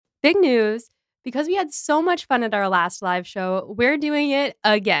Big news, because we had so much fun at our last live show, we're doing it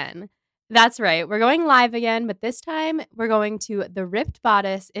again. That's right, we're going live again, but this time we're going to the Ripped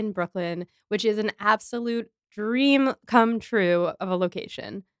Bodice in Brooklyn, which is an absolute dream come true of a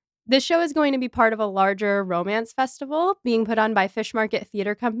location. This show is going to be part of a larger romance festival being put on by Fish Market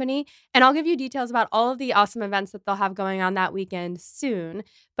Theater Company, and I'll give you details about all of the awesome events that they'll have going on that weekend soon.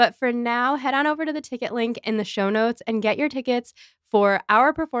 But for now, head on over to the ticket link in the show notes and get your tickets for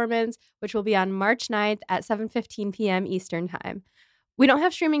our performance, which will be on March 9th at 7:15 p.m. Eastern Time. We don't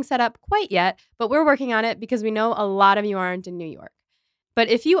have streaming set up quite yet, but we're working on it because we know a lot of you aren't in New York. But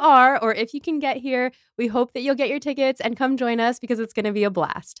if you are, or if you can get here, we hope that you'll get your tickets and come join us because it's going to be a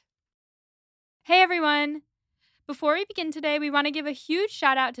blast. Hey everyone! Before we begin today, we want to give a huge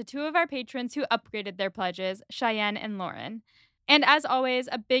shout out to two of our patrons who upgraded their pledges, Cheyenne and Lauren. And as always,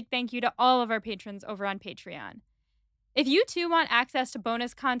 a big thank you to all of our patrons over on Patreon. If you too want access to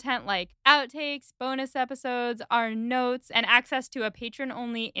bonus content like outtakes, bonus episodes, our notes, and access to a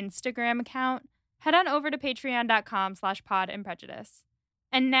patron-only Instagram account, head on over to patreon.com/podandprejudice.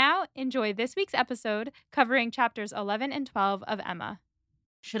 And now, enjoy this week's episode covering chapters 11 and 12 of Emma.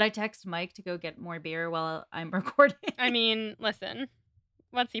 Should I text Mike to go get more beer while I'm recording? I mean, listen,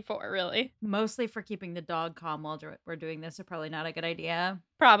 what's he for, really? Mostly for keeping the dog calm while we're doing this, so probably not a good idea.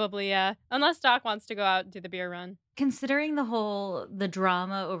 Probably, yeah. Unless Doc wants to go out and do the beer run. Considering the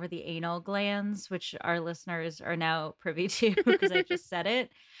drama over the anal glands, which our listeners are now privy to because I just said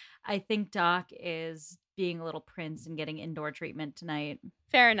it, I think Doc is being a little prince and getting indoor treatment tonight.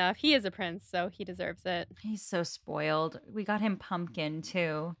 Fair enough. He is a prince, so he deserves it. He's so spoiled. We got him pumpkin,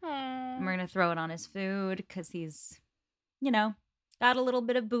 too. And we're going to throw it on his food because he's, got a little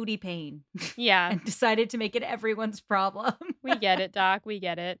bit of booty pain. Yeah. And decided to make it everyone's problem. We get it, Doc. We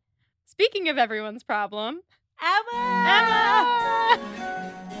get it. Speaking of everyone's problem, Emma!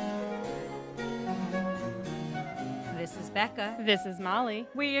 This is Becca. This is Molly.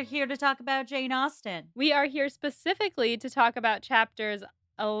 We're here to talk about Jane Austen. We are here specifically to talk about chapters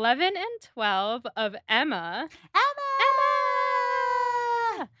 11 and 12 of Emma.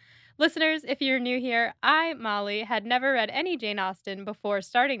 Emma! Listeners, if you're new here, I, Molly, had never read any Jane Austen before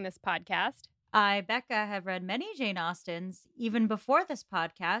starting this podcast. I, Becca, have read many Jane Austens even before this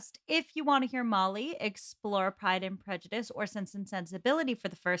podcast. If you want to hear Molly explore Pride and Prejudice or Sense and Sensibility for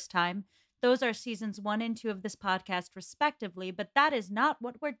the first time, those are seasons 1 and 2 of this podcast, respectively, but that is not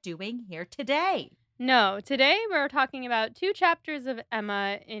what we're doing here today. No, today we're talking about 2 chapters of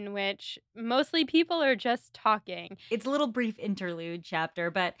Emma in which mostly people are just talking. It's a little brief interlude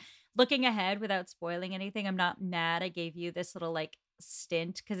chapter, but looking ahead without spoiling anything, I'm not mad I gave you this little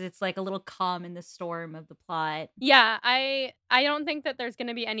stint because it's like a little calm in the storm of the plot. Yeah, I don't think that there's going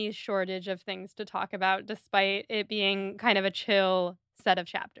to be any shortage of things to talk about despite it being kind of a chill set of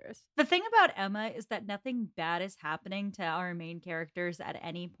chapters. The thing about Emma is that nothing bad is happening to our main characters at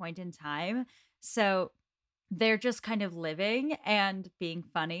any point in time. So they're just kind of living and being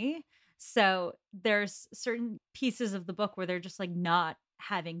funny. So there's certain pieces of the book where they're just not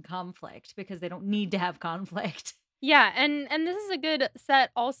having conflict because they don't need to have conflict. Yeah, and this is a good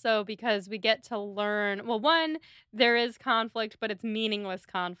set also because we get to learn, well, 1, there is conflict, but it's meaningless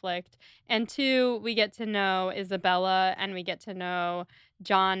conflict. And 2, we get to know Isabella and we get to know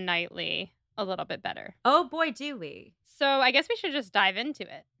John Knightley a little bit better. Oh boy, do we. So I guess we should just dive into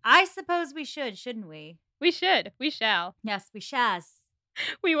it. I suppose we should, shouldn't we? We should. We shall. Yes, we shaz.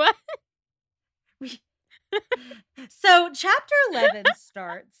 We what? So chapter 11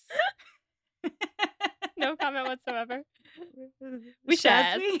 starts. No comment whatsoever. We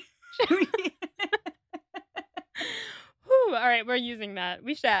shaz. Whew, all right, we're using that.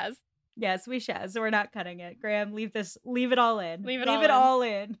 We shaz. Yes, we shaz. So we're not cutting it. Graham, leave it all in. Leave it all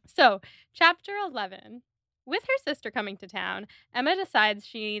in. So, chapter 11. With her sister coming to town, Emma decides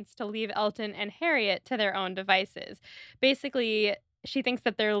she needs to leave Elton and Harriet to their own devices. Basically, she thinks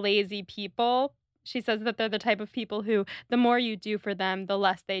that they're lazy people. She says that they're the type of people who, the more you do for them, the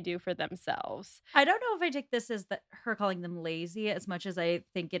less they do for themselves. I don't know if I take this as her calling them lazy as much as I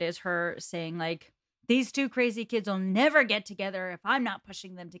think it is her saying, these 2 crazy kids will never get together if I'm not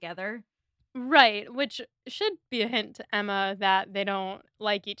pushing them together. Right, which should be a hint to Emma that they don't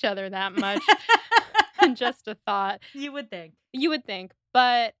like each other that much. Just a thought. You would think.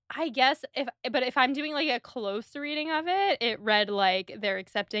 But I guess if I'm doing a close reading of it, it read they're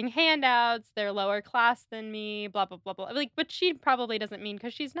accepting handouts, they're lower class than me, blah, blah, blah, blah. But she probably doesn't mean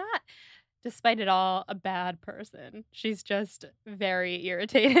because she's not, despite it all, a bad person. She's just very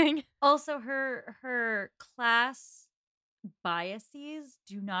irritating. Also, her class biases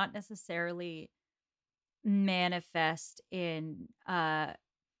do not necessarily manifest in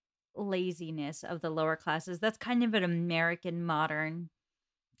laziness of the lower classes. That's kind of an American modern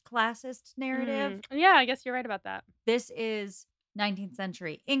classist narrative. Yeah, I guess you're right about that. This is 19th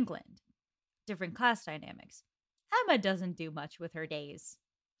century England, different class dynamics. Emma doesn't do much with her days.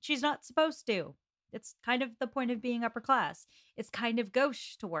 She's not supposed to. It's kind of the point of being upper class. It's kind of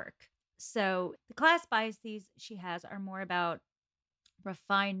gauche to work. So the class biases she has are more about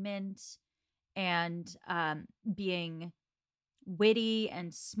refinement and being witty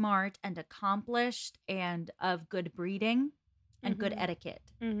and smart and accomplished and of good breeding and good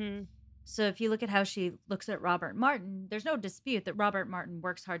etiquette. Mm-hmm. So if you look at how she looks at Robert Martin, there's no dispute that Robert Martin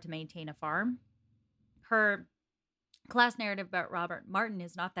works hard to maintain a farm. Her class narrative about Robert Martin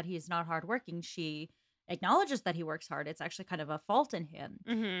is not that he is not hardworking. She acknowledges that he works hard. It's actually kind of a fault in him.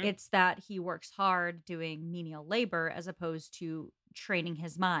 Mm-hmm. It's that he works hard doing menial labor as opposed to training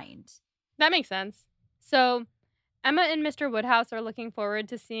his mind. That makes sense. So Emma and Mr. Woodhouse are looking forward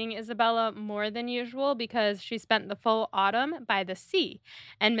to seeing Isabella more than usual because she spent the full autumn by the sea.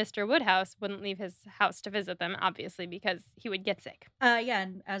 And Mr. Woodhouse wouldn't leave his house to visit them, obviously, because he would get sick. Yeah,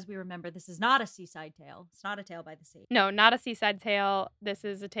 and as we remember, this is not a seaside tale. It's not a tale by the sea. No, not a seaside tale. This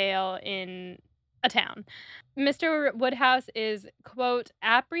is a tale in a town. Mr. Woodhouse is, quote,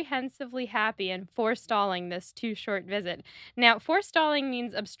 apprehensively happy and forestalling this too short visit. Now, forestalling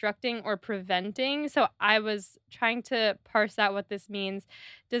means obstructing or preventing, so I was trying to parse out what this means.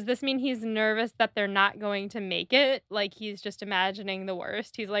 Does this mean he's nervous that they're not going to make it? Like he's just imagining the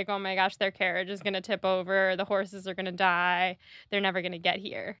worst? He's like, oh my gosh, their carriage is going to tip over, the horses are going to die, they're never going to get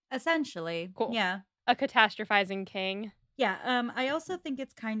here. Essentially. Cool. Yeah. A catastrophizing king. Yeah. I also think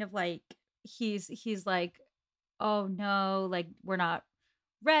it's kind of like he's like, oh no, like we're not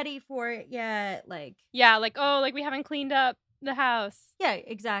ready for it yet. Like, yeah, like, oh, like we haven't cleaned up the house. Yeah,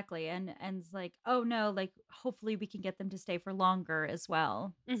 exactly. And it's like, oh no, like hopefully we can get them to stay for longer as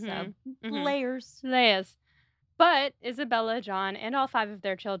well. So layers. But Isabella, John, and all 5 of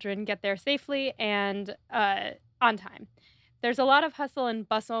their children get there safely and on time. There's a lot of hustle and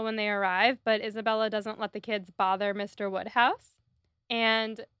bustle when they arrive, but Isabella doesn't let the kids bother Mr. Woodhouse.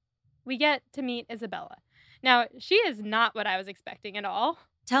 And we get to meet Isabella. Now, she is not what I was expecting at all.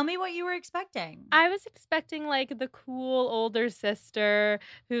 Tell me what you were expecting. I was expecting, like, the cool older sister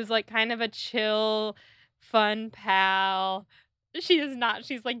who's, like, kind of a chill, fun pal. She is not.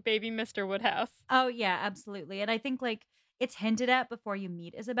 She's, like, baby Mr. Woodhouse. Oh, yeah, absolutely. And I think, like, it's hinted at before you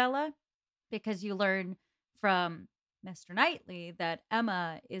meet Isabella because you learn from Mr. Knightley that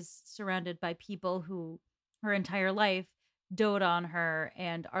Emma is surrounded by people who her entire life dote on her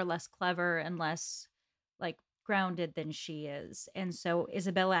and are less clever and less like grounded than she is. And so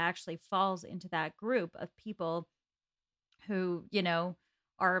Isabella actually falls into that group of people who, you know,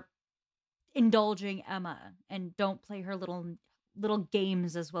 are indulging Emma and don't play her little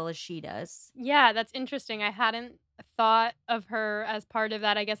games as well as she does. Yeah, that's interesting. I hadn't thought of her as part of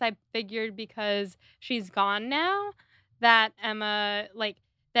that. I guess I figured because she's gone now that Emma, like,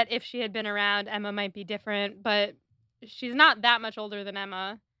 that if she had been around, Emma might be different, but she's not that much older than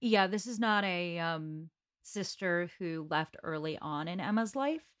Emma. Yeah, this is not a sister who left early on in Emma's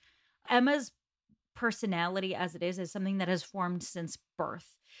life. Emma's personality as it is something that has formed since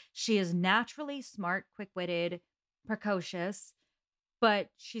birth. She is naturally smart, quick-witted, precocious, but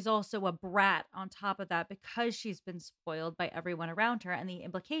she's also a brat on top of that because she's been spoiled by everyone around her. And the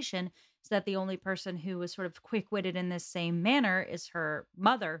implication is that the only person who was sort of quick-witted in this same manner is her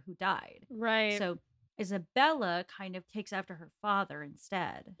mother who died. Right. So Isabella kind of takes after her father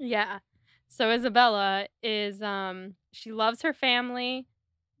instead. Yeah. So Isabella is, she loves her family.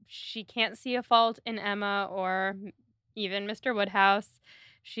 She can't see a fault in Emma or even Mr. Woodhouse.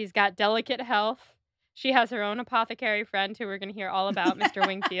 She's got delicate health. She has her own apothecary friend who we're going to hear all about, Mr.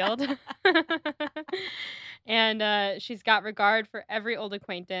 Wingfield. And she's got regard for every old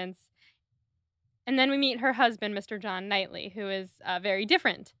acquaintance. And then we meet her husband, Mr. John Knightley, who is very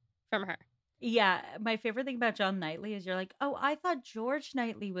different from her. Yeah, my favorite thing about John Knightley is you're like, oh, I thought George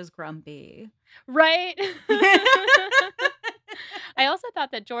Knightley was grumpy. Right? I also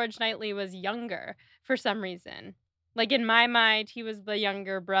thought that George Knightley was younger for some reason. Like, in my mind, he was the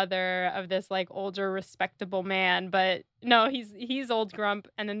younger brother of this, like, older, respectable man. But no, he's old grump,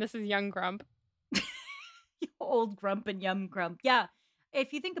 and then this is young grump. Old grump and young grump. Yeah,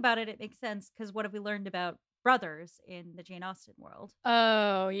 if you think about it, it makes sense, because what have we learned about brothers in the Jane Austen world?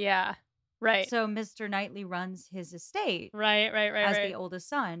 Oh, yeah. Right. So Mr. Knightley runs his estate. Right. As the oldest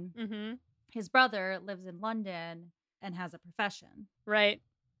son. Mm-hmm. His brother lives in London and has a profession. Right.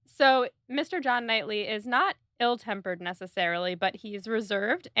 So Mr. John Knightley is not ill-tempered necessarily, but he's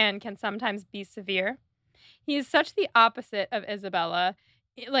reserved and can sometimes be severe. He's such the opposite of Isabella.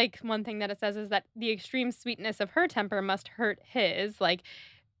 like, one thing that it says is that the extreme sweetness of her temper must hurt his. Like,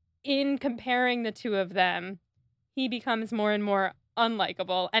 in comparing the two of them, he becomes more and more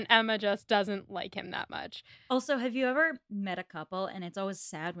unlikable, and Emma just doesn't like him that much. Also, have you ever met a couple, and it's always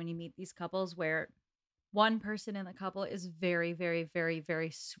sad when you meet these couples where one person in the couple is very, very, very, very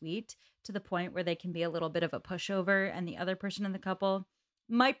sweet to the point where they can be a little bit of a pushover, and the other person in the couple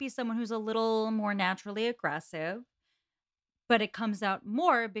might be someone who's a little more naturally aggressive, but it comes out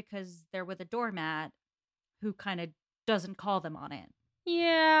more because they're with a doormat who kind of doesn't call them on it.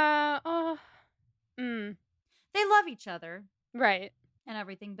 Yeah. Oh. They love each other Right. and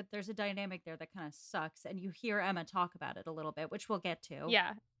everything, but there's a dynamic there that kind of sucks, and you hear Emma talk about it a little bit, which we'll get to.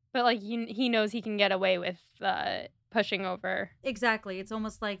 Yeah. But, like, he knows he can get away with pushing over. Exactly. It's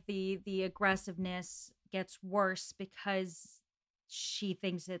almost like the aggressiveness gets worse because she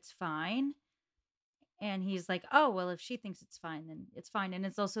thinks it's fine. And he's like, "Oh, well, if she thinks it's fine, then it's fine." And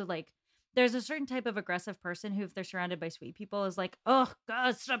it's also like there's a certain type of aggressive person who, if they're surrounded by sweet people, is like, "Oh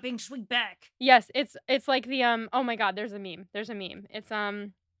God, stop being sweet back." Yes, it's like the, oh my god, there's a meme. It's,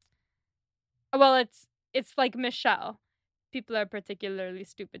 well, it's like Michelle. People are particularly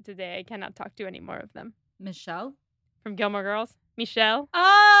stupid today. I cannot talk to any more of them. Michelle? From Gilmore Girls. Michelle.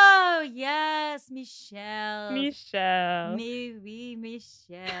 Oh, yes, Michelle. Michelle. Maybe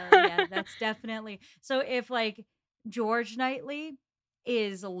Michelle. Yeah, that's definitely. So if like George Knightley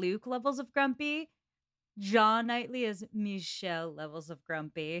is Luke levels of grumpy, John Knightley is Michelle levels of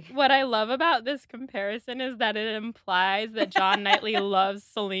grumpy. What I love about this comparison is that it implies that John Knightley loves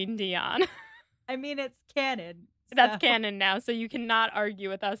Celine Dion. I mean, it's canon. That's so- canon now, so you cannot argue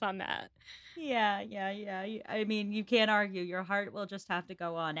with us on that. Yeah. I mean, you can't argue. Your heart will just have to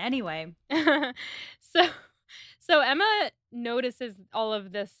go on. Anyway. So Emma notices all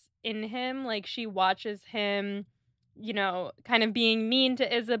of this in him. Like, she watches him, you know, kind of being mean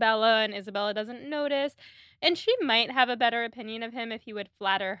to Isabella, and Isabella doesn't notice. And she might have a better opinion of him if he would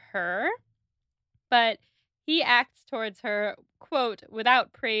flatter her. But he acts towards her, quote,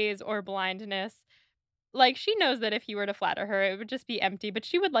 without praise or blindness. Like, she knows that if he were to flatter her, it would just be empty, but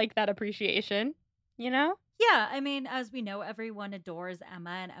she would like that appreciation, you know? Yeah, I mean, as we know, everyone adores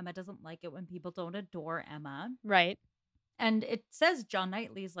Emma, and Emma doesn't like it when people don't adore Emma. Right. And it says John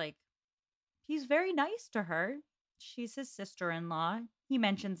Knightley's like, he's very nice to her. She's his sister-in-law. He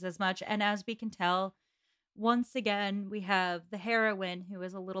mentions as much. And as we can tell, once again, we have the heroine who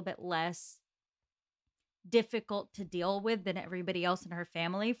is a little bit less difficult to deal with than everybody else in her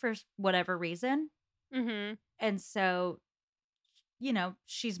family for whatever reason. Mm-hmm. And so, you know,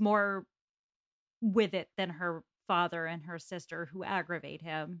 she's more with it than her father and her sister who aggravate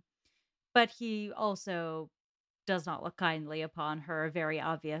him. But he also does not look kindly upon her very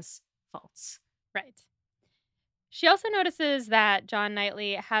obvious faults. Right. She also notices that John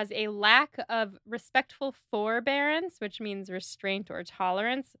Knightley has a lack of respectful forbearance, which means restraint or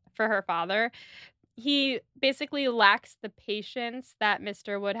tolerance for her father. He basically lacks the patience that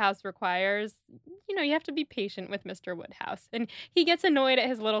Mr. Woodhouse requires. You know, you have to be patient with Mr. Woodhouse. And he gets annoyed at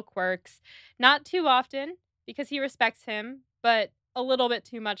his little quirks. Not too often, because he respects him, but a little bit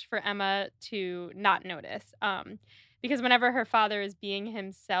too much for Emma to not notice. Because whenever her father is being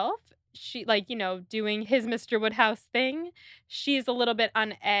himself, she, like, you know, doing his Mr. Woodhouse thing, she's a little bit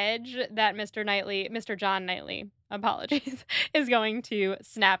on edge that Mr. John Knightley, apologies, is going to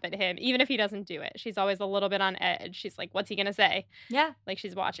snap at him, even if he doesn't do it. She's always a little bit on edge. She's like, what's he going to say? Yeah. Like,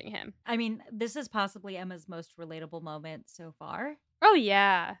 she's watching him. I mean, this is possibly Emma's most relatable moment so far. Oh,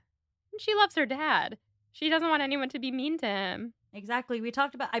 yeah. She loves her dad. She doesn't want anyone to be mean to him. Exactly. We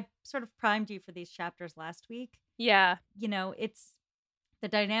talked about, I sort of primed you for these chapters last week. Yeah. You know, it's the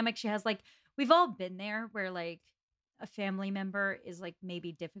dynamic she has. Like, we've all been there where, like, a family member is, like,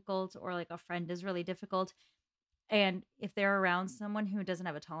 maybe difficult, or, like, a friend is really difficult. And if they're around someone who doesn't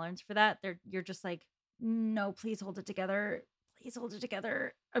have a tolerance for that, you're just like, no, please hold it together. Please hold it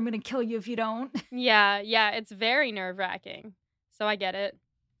together. I'm going to kill you if you don't. Yeah. It's very nerve-wracking. So I get it.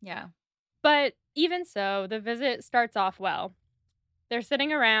 Yeah. But even so, the visit starts off well. They're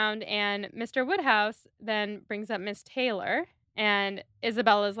sitting around, and Mr. Woodhouse then brings up Miss Taylor. And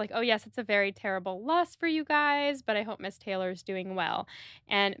Isabella's like, oh, yes, it's a very terrible loss for you guys, but I hope Miss Taylor's doing well.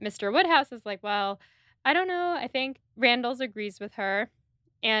 And Mr. Woodhouse is like, well, I don't know. I think Randall's agrees with her.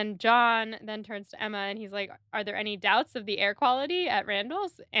 And John then turns to Emma, and he's like, are there any doubts of the air quality at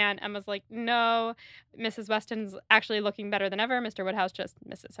Randall's? And Emma's like, no, Mrs. Weston's actually looking better than ever. Mr. Woodhouse just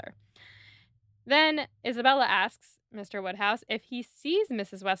misses her. Then Isabella asks Mr. Woodhouse if he sees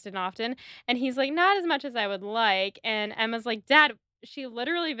Mrs. Weston often, and he's like, not as much as I would like. And Emma's like, Dad, she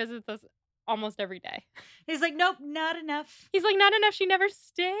literally visits us almost every day. He's like, nope, not enough. He's like, not enough. She never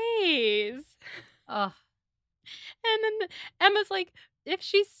stays. Oh, And then Emma's like, if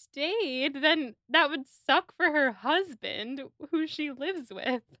she stayed, then that would suck for her husband, who she lives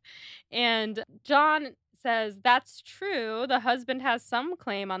with. And John says that's true. The husband has some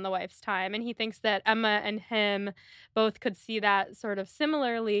claim on the wife's time, and he thinks that Emma and him both could see that sort of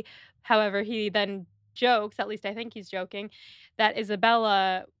similarly. However, he then jokes, at least I think he's joking, that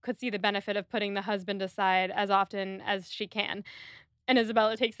Isabella could see the benefit of putting the husband aside as often as she can. And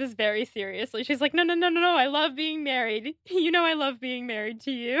Isabella takes this very seriously. She's like, no, no, no, no, no. I love being married. You know I love being married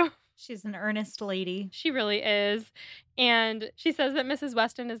to you. she's an earnest lady. She really is. And she says that Mrs.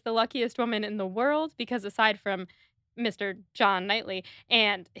 Weston is the luckiest woman in the world because aside from Mr. John Knightley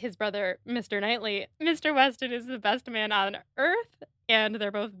and his brother, Mr. Knightley, Mr. Weston is the best man on earth. And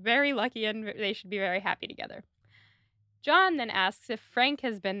they're both very lucky and they should be very happy together. John then asks if Frank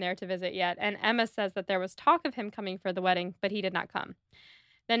has been there to visit yet, and Emma says that there was talk of him coming for the wedding, but he did not come.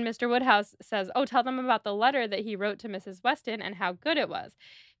 Then Mr. Woodhouse says, oh, tell them about the letter that he wrote to Mrs. Weston and how good it was.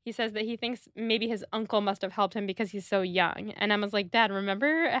 He says that he thinks maybe his uncle must have helped him because he's so young. And Emma's like, Dad,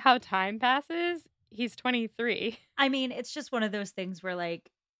 remember how time passes? He's 23. I mean, it's just one of those things where,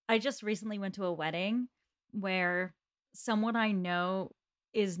 like, I just recently went to a wedding where someone I know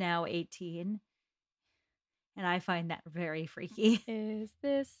is now 18. And I find that very freaky. Is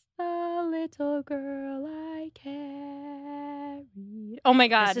this the little girl I carried? Oh my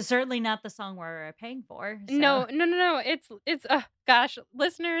God. This is certainly not the song we're paying for. So. No. It's gosh,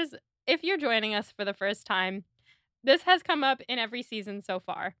 listeners, if you're joining us for the first time, this has come up in every season so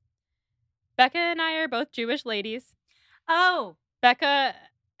far. Becca and I are both Jewish ladies. Oh. Becca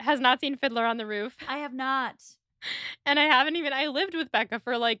has not seen Fiddler on the Roof. I have not. And I lived with Becca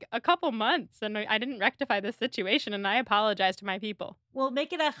for like a couple months and I didn't rectify this situation and I apologize to my people. We'll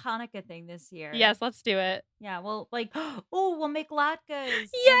make it a Hanukkah thing this year. Yes, let's do it. Yeah, well, like, we'll make latkes. Yes!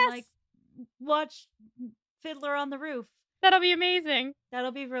 And, like, watch Fiddler on the Roof. That'll be amazing.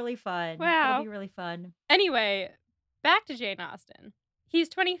 That'll be really fun. Wow. That'll be really fun. Anyway, back to Jane Austen. He's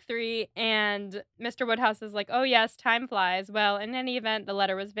 23, and Mr. Woodhouse is like, oh, yes, time flies. Well, in any event, the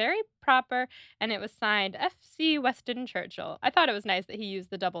letter was very proper, and it was signed F.C. Weston Churchill. I thought it was nice that he used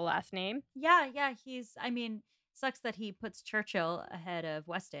the double last name. Yeah, sucks that he puts Churchill ahead of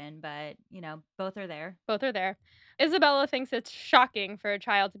Weston, but, both are there. Both are there. Isabella thinks it's shocking for a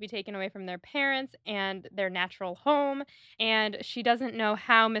child to be taken away from their parents and their natural home, and she doesn't know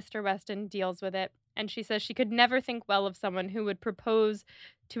how Mr. Weston deals with it. And she says she could never think well of someone who would propose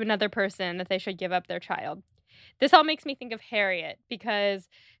to another person that they should give up their child. This all makes me think of Harriet because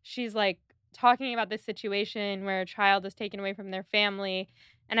she's like talking about this situation where a child is taken away from their family.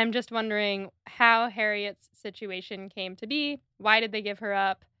 And I'm just wondering how Harriet's situation came to be. Why did they give her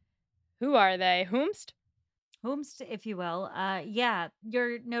up? Who are they? Whomst, if you will. Yeah,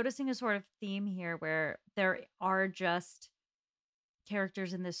 you're noticing a sort of theme here where there are just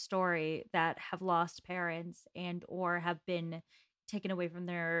characters in this story that have lost parents and or have been taken away from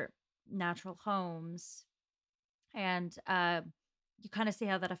their natural homes, and you kind of see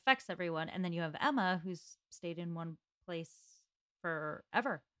how that affects everyone. And then you have Emma, who's stayed in one place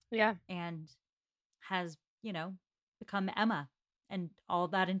forever, and has become Emma and all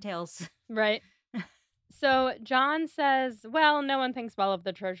that entails. Right. So John says, well, no one thinks well of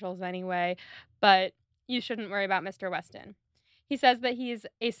the Churchills anyway, but you shouldn't worry about Mr. Weston. He says that he's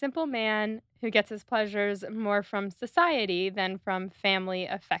a simple man who gets his pleasures more from society than from family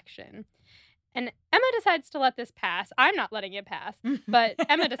affection. And Emma decides to let this pass. I'm not letting it pass, but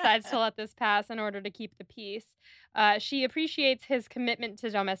Emma decides to let this pass in order to keep the peace. She appreciates his commitment to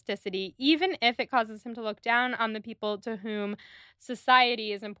domesticity, even if it causes him to look down on the people to whom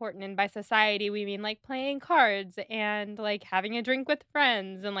society is important. And by society, we mean like playing cards and like having a drink with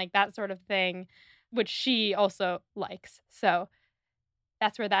friends and like that sort of thing, which she also likes. So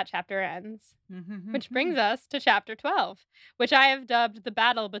that's where that chapter ends, which brings us to chapter 12, which I have dubbed the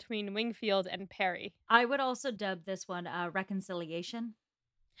battle between Wingfield and Perry. I would also dub this one reconciliation.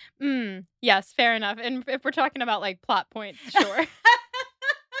 Yes, fair enough. And if we're talking about like plot points, sure.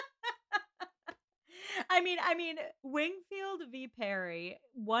 I mean, Wingfield v. Perry,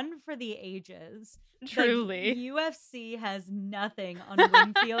 one for the ages. Truly. Like, UFC has nothing on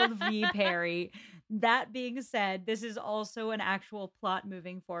Wingfield v. Perry. That being said, this is also an actual plot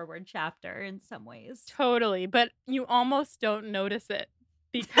moving forward chapter in some ways. Totally, but you almost don't notice it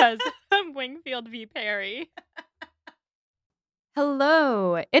because of Wingfield v. Perry.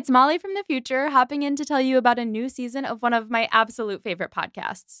 Hello, it's Molly from the future hopping in to tell you about a new season of one of my absolute favorite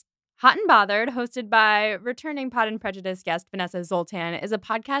podcasts, Hot and Bothered, hosted by returning Pod and Prejudice guest Vanessa Zoltan, is a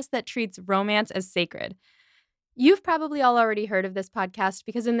podcast that treats romance as sacred. You've probably all already heard of this podcast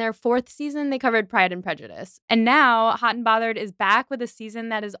because in their 4th season, they covered Pride and Prejudice. And now, Hot and Bothered is back with a season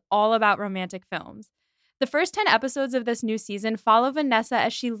that is all about romantic films. The first 10 episodes of this new season follow Vanessa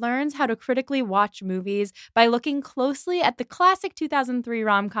as she learns how to critically watch movies by looking closely at the classic 2003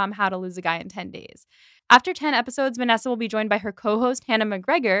 rom-com How to Lose a Guy in 10 Days. After 10 episodes, Vanessa will be joined by her co-host Hannah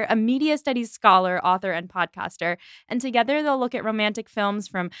McGregor, a media studies scholar, author, and podcaster. And together they'll look at romantic films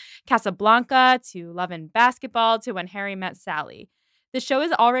from Casablanca to Love and Basketball to When Harry Met Sally. The show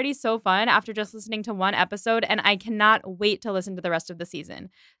is already so fun after just listening to one episode, and I cannot wait to listen to the rest of the season.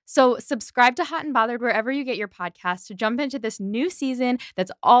 So subscribe to Hot and Bothered wherever you get your podcasts to jump into this new season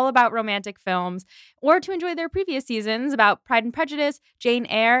that's all about romantic films, or to enjoy their previous seasons about Pride and Prejudice, Jane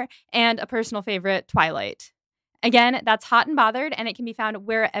Eyre, and a personal favorite, Twilight. Again, that's Hot and Bothered, and it can be found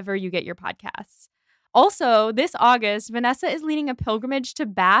wherever you get your podcasts. Also, this August, Vanessa is leading a pilgrimage to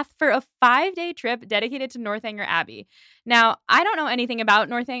Bath for a 5-day trip dedicated to Northanger Abbey. Now, I don't know anything about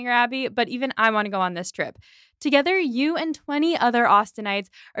Northanger Abbey, but even I want to go on this trip. Together, you and 20 other Austinites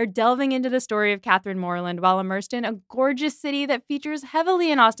are delving into the story of Catherine Morland while immersed in a gorgeous city that features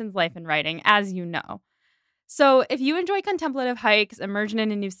heavily in Austen's life and writing, as you know. So if you enjoy contemplative hikes, immersion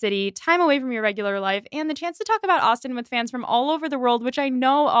in a new city, time away from your regular life, and the chance to talk about Austen with fans from all over the world, which I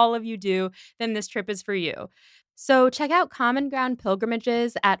know all of you do, then this trip is for you. So check out Common Ground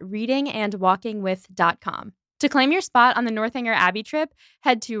Pilgrimages at readingandwalkingwith.com. To claim your spot on the Northanger Abbey trip,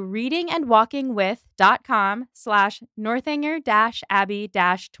 head to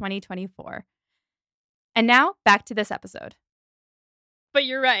readingandwalkingwith.com/Northanger-Abbey-2024. And now, back to this episode. But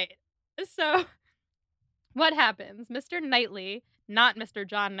you're right. So what happens? Mr. Knightley, not Mr.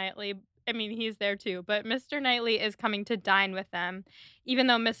 John Knightley, I mean, he's there too, but Mr. Knightley is coming to dine with them, even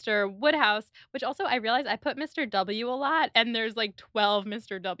though Mr. Woodhouse, which also I realized I put Mr. W a lot, and there's like 12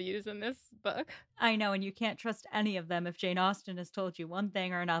 Mr. W's in this book. I know, and you can't trust any of them if Jane Austen has told you one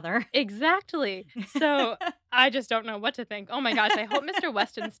thing or another. Exactly. So I just don't know what to think. Oh my gosh, I hope Mr.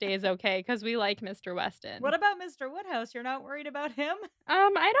 Weston stays okay, because we like Mr. Weston. What about Mr. Woodhouse? You're not worried about him?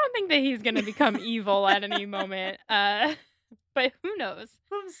 I don't think that he's going to become evil at any moment. But who knows?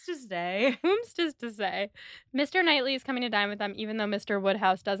 Whom's to say? Whom's just to say? Mr. Knightley is coming to dine with them, even though Mr.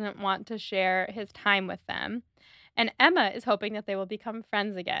 Woodhouse doesn't want to share his time with them. And Emma is hoping that they will become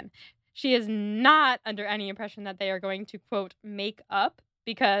friends again. She is not under any impression that they are going to, quote, make up,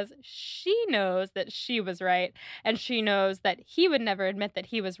 because she knows that she was right, and she knows that he would never admit that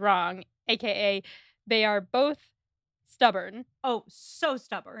he was wrong, aka they are both stubborn. Oh, so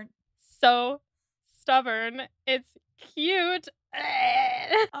stubborn. So stubborn. It's cute.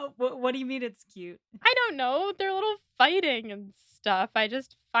 Oh, what do you mean it's cute? I don't know. They're little fighting and stuff. I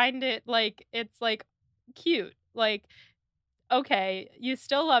just find it like, it's like cute. Like, okay, you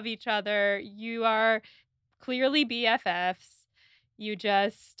still love each other. You are clearly BFFs. You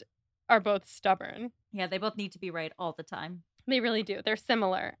just are both stubborn. Yeah, they both need to be right all the time. They really do. They're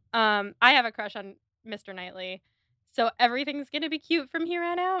similar. I have a crush on Mr. Knightley. So everything's going to be cute from here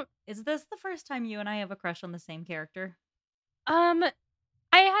on out. Is this the first time you and I have a crush on the same character? I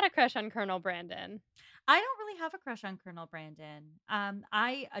had a crush on Colonel Brandon. I don't really have a crush on Colonel Brandon.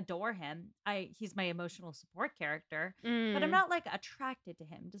 I adore him. He's my emotional support character, but I'm not like attracted to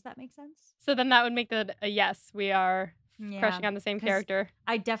him. Does that make sense? So then that would make that a yes. We are crushing on the same character.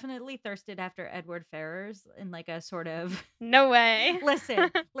 I definitely thirsted after Edward Ferrars in like a sort of no way. Listen.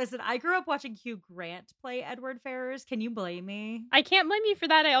 I grew up watching Hugh Grant play Edward Ferrars. Can you blame me? I can't blame you for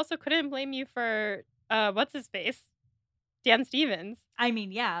that. I also couldn't blame you for what's his face, Dan Stevens. I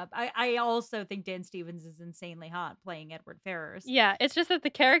mean, yeah. I also think Dan Stevens is insanely hot playing Edward Ferrars. Yeah, it's just that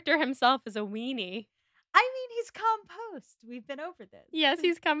the character himself is a weenie. I mean, he's compost. We've been over this. Yes,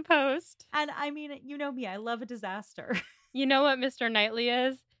 he's compost. And I mean, you know me, I love a disaster. You know what Mr. Knightley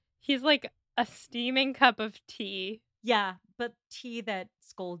is? He's like a steaming cup of tea. Yeah, but tea that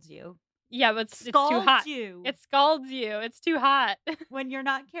scolds you. Yeah, but it's too hot. You. It scalds you. It's too hot. When you're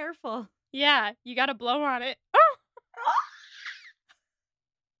not careful. Yeah, you gotta blow on it.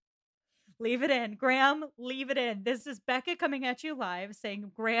 Leave it in. Graham, leave it in. This is Becca coming at you live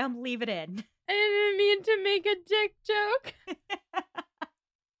saying, Graham, leave it in. I didn't mean to make a dick joke.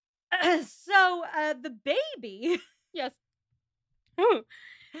 So, the baby. Yes. Ooh.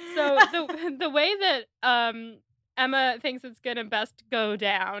 So the way that Emma thinks it's gonna best go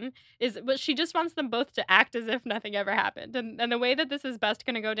down is, but she just wants them both to act as if nothing ever happened. And the way that this is best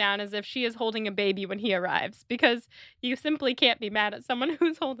gonna go down is if she is holding a baby when he arrives, because you simply can't be mad at someone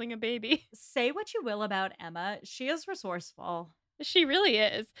who's holding a baby. Say what you will about Emma, she is resourceful. She really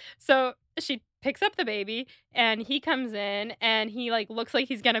is. So she picks up the baby and he comes in and he like looks like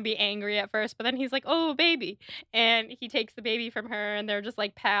he's gonna be angry at first, but then he's like, "Oh, baby." And he takes the baby from her and they're just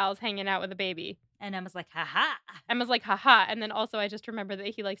like pals hanging out with the baby. And Emma's like, haha. Emma's like, haha. And then also I just remember that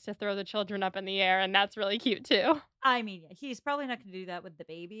he likes to throw the children up in the air and that's really cute too. I mean, yeah, he's probably not going to do that with the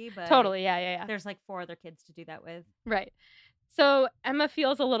baby, but Totally. Yeah. there's like 4 other kids to do that with. Right. So Emma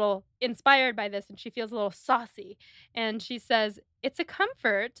feels a little inspired by this and she feels a little saucy. And she says, "It's a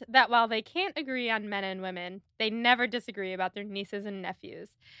comfort that while they can't agree on men and women, they never disagree about their nieces and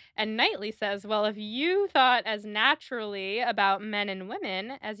nephews." And Knightley says, "Well, if you thought as naturally about men and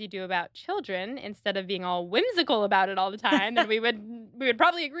women as you do about children, instead of being all whimsical about it all the time, then we would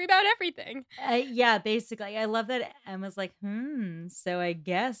probably agree about everything." Yeah, basically. I love that Emma's like, so I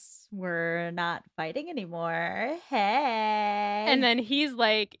guess we're not fighting anymore. Hey. And then he's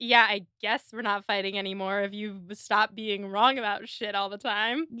like, "Yeah, I guess we're not fighting anymore if you stop being wrong about shit all the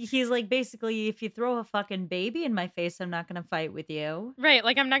time." He's like, basically, if you throw a fucking baby in my face, I'm not going to fight with you. Right,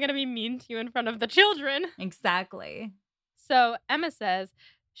 like I'm not going to be mean to you in front of the children. Exactly. So Emma says,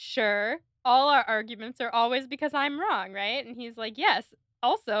 "Sure, all our arguments are always because I'm wrong, right?" And he's like, "Yes,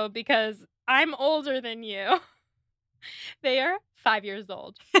 also because I'm older than you." They are 5 years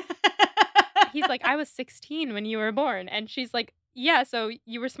old. He's like, "I was 16 when you were born." And she's like, "Yeah, so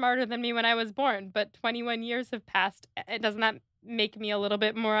you were smarter than me when I was born, but 21 years have passed. Doesn't that make me a little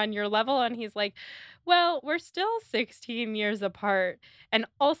bit more on your level?" And he's like, "Well, we're still 16 years apart. And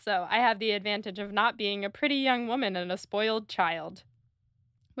also, I have the advantage of not being a pretty young woman and a spoiled child."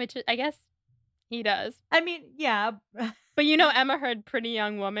 Which I guess he does. I mean, yeah. But you know, Emma heard pretty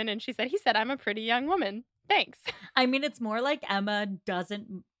young woman and she said, "He said I'm a pretty young woman. Thanks." I mean, it's more like Emma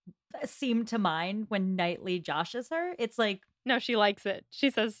doesn't seem to mind when Knightley joshes her. It's like, No, she likes it. She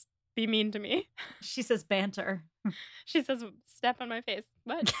says, "Be mean to me." she says banter. She says, "Step on my face."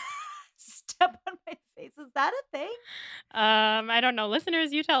 What? Step on my face. Is that a thing? I don't know.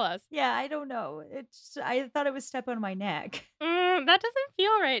 Listeners, you tell us. Yeah, I don't know. I thought it was step on my neck. That doesn't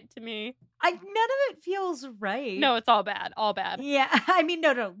feel right to me. None of it feels right. No, it's all bad. All bad. Yeah, I mean,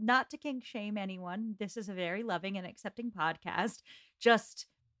 no, not to kink shame anyone. This is a very loving and accepting podcast. Just,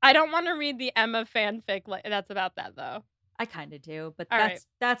 I don't want to read the Emma fanfic that's about that, though. I kind of do, but All right.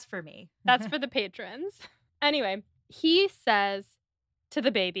 that's for me. That's for the patrons. Anyway, he says to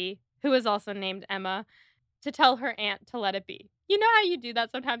the baby, who is also named Emma, to tell her aunt to let it be. You know how you do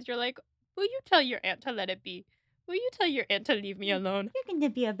that sometimes? You're like, "Will you tell your aunt to let it be? Will you tell your aunt to leave me alone?" You're going to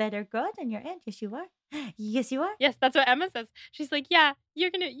be a better girl than your aunt. Yes, you are. Yes, you are. Yes, that's what Emma says. She's like, "Yeah,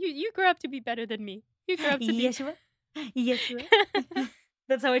 you grow up to be better than me. You grow up to be." Yes, you are. Yes, you are.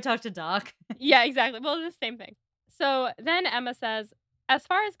 That's how I talk to Doc. Yeah, exactly. Well, it's the same thing. So then Emma says, "As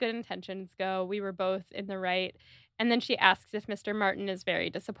far as good intentions go, we were both in the right." And then she asks if Mr. Martin is very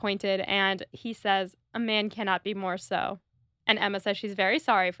disappointed, and he says, "A man cannot be more so." And Emma says she's very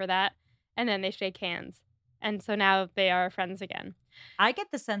sorry for that, and then they shake hands. And so now they are friends again. I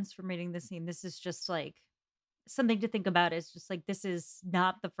get the sense from reading this scene, this is just like something to think about. Is just like, this is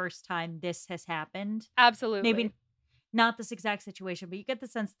not the first time this has happened. Absolutely. Maybe not this exact situation, but you get the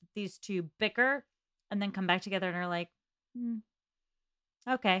sense that these two bicker and then come back together and are like,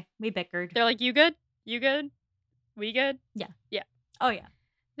 okay, we bickered. They're like, "You good? You good? We good?" Oh, yeah.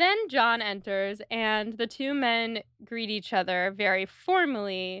 Then John enters, and the two men greet each other very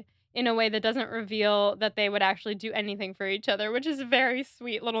formally in a way that doesn't reveal that they would actually do anything for each other, which is a very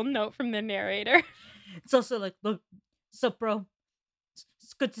sweet little note from the narrator. It's also like, look, sup, bro?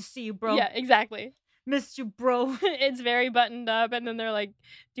 It's good to see you, bro. Yeah, exactly. Missed you, bro. It's very buttoned up, and then they're like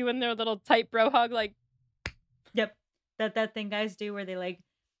doing their little tight bro hug, like, Yep. That thing guys do where they like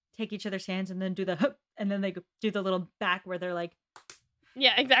take each other's hands and then do the hup, and then they do the little back where they're like,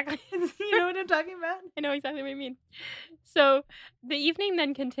 yeah, exactly. you know what I'm talking about? I know exactly what you mean. So the evening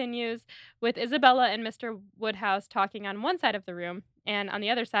then continues with Isabella and Mr. Woodhouse talking on one side of the room, and on the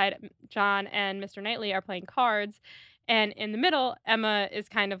other side, John and Mr. Knightley are playing cards. And in the middle, Emma is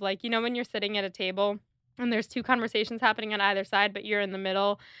kind of like, you know, when you're sitting at a table and there's two conversations happening on either side, but you're in the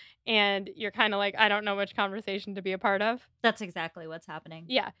middle and you're kind of like, I don't know which conversation to be a part of. That's exactly what's happening.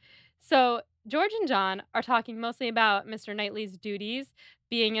 Yeah. So George and John are talking mostly about Mr. Knightley's duties,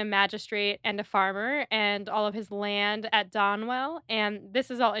 being a magistrate and a farmer, and all of his land at Donwell. And this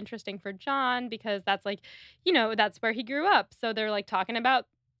is all interesting for John because that's like, you know, that's where he grew up. So they're like talking about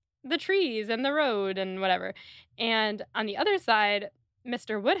the trees and the road and whatever. And on the other side,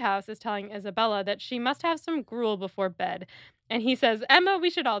 Mr. Woodhouse is telling Isabella that she must have some gruel before bed. And he says, Emma, we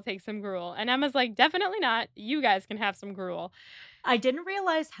should all take some gruel. And Emma's like, definitely not. You guys can have some gruel. I didn't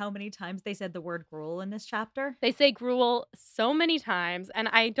realize how many times they said the word gruel in this chapter. They say gruel so many times, and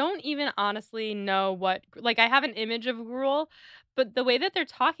I don't even honestly know what, like, I have an image of gruel, but the way that they're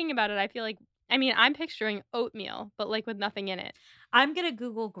talking about it, I feel like, I mean, I'm picturing oatmeal, but like with nothing in it. I'm going to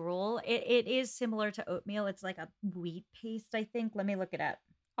Google gruel. It is similar to oatmeal. It's like a wheat paste, I think. Let me look it up.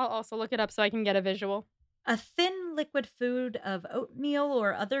 I'll also look it up so I can get a visual. A thin liquid food of oatmeal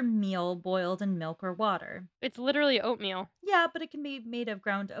or other meal boiled in milk or water. It's literally oatmeal. Yeah, but it can be made of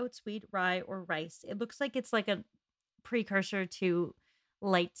ground oats, wheat, rye, or rice. It looks like it's like a precursor to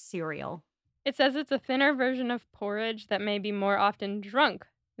light cereal. It says it's a thinner version of porridge that may be more often drunk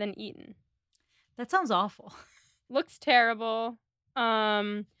than eaten. That sounds awful. Looks terrible.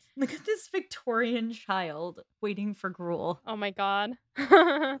 Look at this Victorian child waiting for gruel. Oh my god.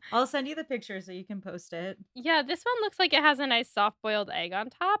 I'll send you the picture so you can post it. Yeah, this one looks like it has a nice soft-boiled egg on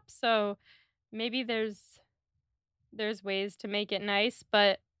top, so maybe there's ways to make it nice,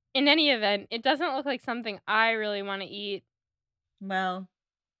 but in any event, it doesn't look like something I really want to eat. Well,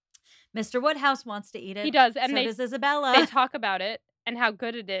 Mr. Woodhouse wants to eat it. He does, and so does Isabella. They talk about it and how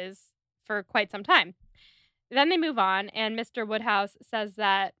good it is for quite some time. Then they move on, and Mr. Woodhouse says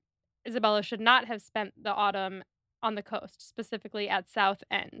that Isabella should not have spent the autumn on the coast, specifically at South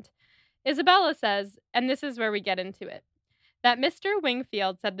End. Isabella says, and this is where we get into it, that Mr.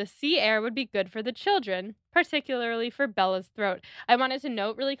 Wingfield said the sea air would be good for the children, particularly for Bella's throat. I wanted to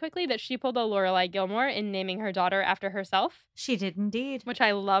note really quickly that she pulled a Lorelai Gilmore in naming her daughter after herself. She did indeed. Which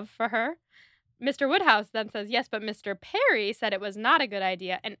I love for her. Mr. Woodhouse then says, yes, but Mr. Perry said it was not a good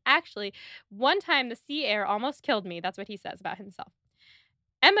idea. And actually, one time the sea air almost killed me. That's what he says about himself.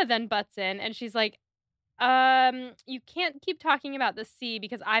 Emma then butts in and she's like, you can't keep talking about the sea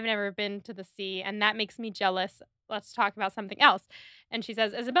because I've never been to the sea and that makes me jealous. Let's talk about something else. And she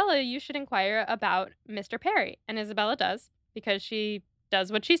says, Isabella, you should inquire about Mr. Perry. And Isabella does because she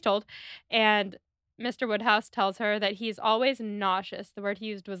does what she's told. And Mr. Woodhouse tells her that he's always nauseous. The word he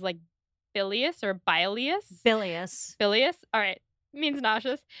used was like bilious or bilious. Bilious. Bilious. All right. Means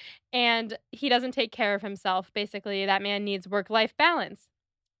nauseous. And he doesn't take care of himself. Basically, that man needs work-life balance.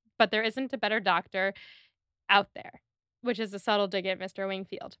 But there isn't a better doctor out there, which is a subtle dig at Mr.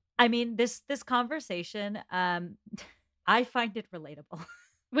 Wingfield. I mean, this conversation, I find it relatable.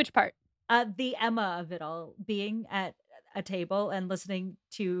 Which part? The Emma of it all, being at a table and listening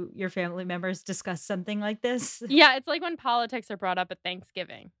to your family members discuss something like this. Yeah, it's like when politics are brought up at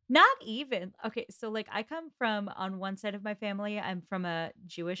Thanksgiving. Not even. Okay, so like I come from, on one side of my family, I'm from a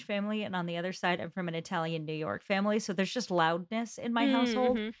Jewish family, and on the other side, I'm from an Italian New York family. So there's just loudness in my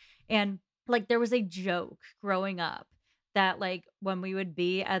household. And like there was a joke growing up that like when we would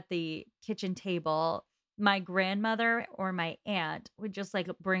be at the kitchen table, my grandmother or my aunt would just like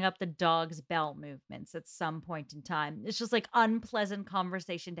bring up the dog's bell movements at some point in time. It's just like unpleasant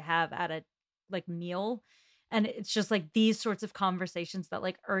conversation to have at a like meal. And it's just like these sorts of conversations that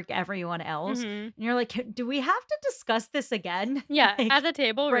like irk everyone else. And you're like, do we have to discuss this again? Yeah, like, at the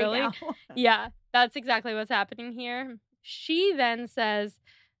table, right really? now? Yeah, that's exactly what's happening here. She then says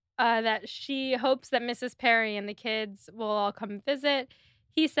that she hopes that Mrs. Perry and the kids will all come visit.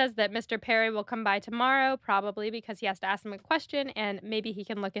 He says that Mr. Perry will come by tomorrow, probably because he has to ask him a question, and maybe he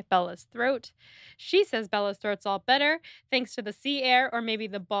can look at Bella's throat. She says Bella's throat's all better, thanks to the sea air, or maybe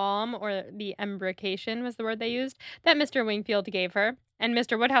the balm, or the embrocation was the word they used, that Mr. Wingfield gave her. And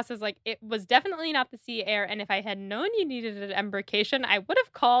Mr. Woodhouse is like, it was definitely not the sea air, and if I had known you needed an embrocation, I would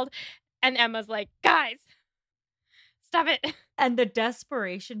have called. And Emma's like, guys, stop it. And the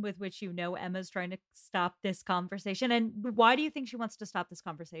desperation with which Emma's trying to stop this conversation. And why do you think she wants to stop this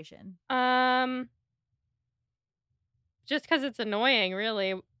conversation? Just because it's annoying,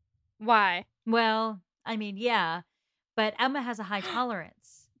 really. Why? Well, I mean, yeah, but Emma has a high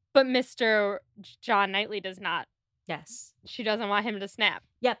tolerance. But Mr. John Knightley does not. Yes. She doesn't want him to snap.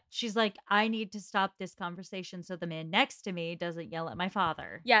 Yep. She's like, I need to stop this conversation so the man next to me doesn't yell at my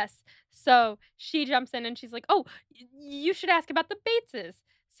father. Yes. So she jumps in and she's like, oh, you should ask about the Bateses.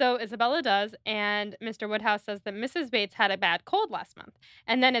 So Isabella does, and Mr. Woodhouse says that Mrs. Bates had a bad cold last month.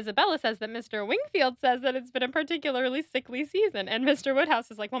 And then Isabella says that Mr. Wingfield says that it's been a particularly sickly season. And Mr. Woodhouse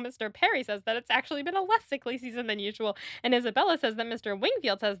is like, well, Mr. Perry says that it's actually been a less sickly season than usual. And Isabella says that Mr.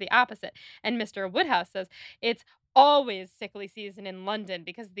 Wingfield says the opposite. And Mr. Woodhouse says it's always sickly season in London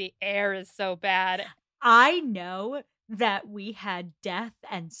because the air is so bad. I know that we had death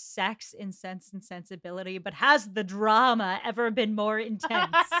and sex in Sense and Sensibility, but has the drama ever been more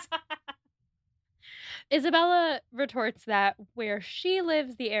intense? Isabella retorts that where she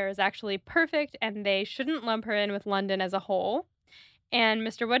lives, the air is actually perfect and they shouldn't lump her in with London as a whole. And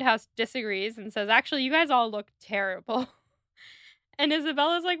Mr. Woodhouse disagrees and says, actually, you guys all look terrible. And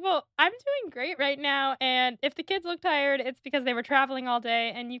Isabella's like, well, I'm doing great right now. And if the kids look tired, it's because they were traveling all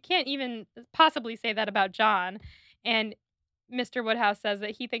day. And you can't even possibly say that about John. And Mr. Woodhouse says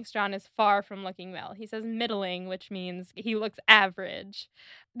that he thinks John is far from looking well. He says middling, which means he looks average.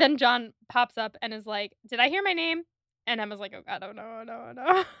 Then John pops up and is like, did I hear my name? And Emma's like, oh God, oh no, oh no, oh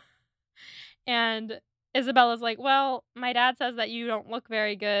no. And Isabella's like, well, my dad says that you don't look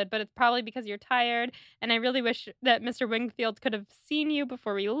very good, but it's probably because you're tired. And I really wish that Mr. Wingfield could have seen you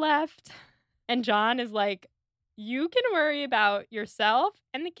before we left. And John is like, you can worry about yourself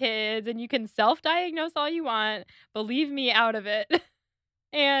and the kids, and you can self-diagnose all you want, but leave me out of it.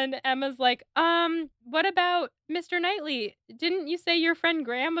 And Emma's like, what about Mr. Knightley? Didn't you say your friend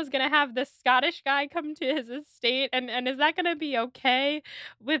Graham was going to have this Scottish guy come to his estate? And is that going to be okay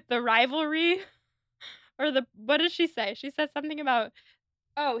with the rivalry? Or what does she say? She says something about,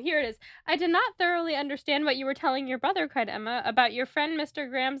 oh, here it is. I did not thoroughly understand what you were telling your brother, cried Emma, about your friend Mr.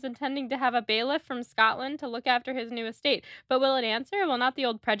 Graham's intending to have a bailiff from Scotland to look after his new estate. But will it answer? Will not the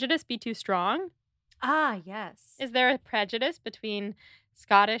old prejudice be too strong? Ah, yes. Is there a prejudice between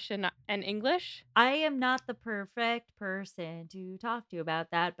Scottish and English? I am not the perfect person to talk to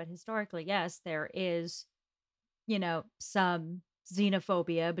about that, but historically, yes, there is, some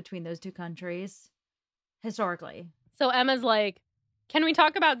xenophobia between those two countries. Historically. So Emma's like, can we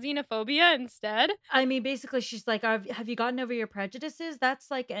talk about xenophobia instead? I mean, basically, she's like, have you gotten over your prejudices? That's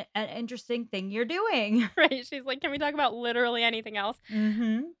like an interesting thing you're doing. Right. She's like, can we talk about literally anything else?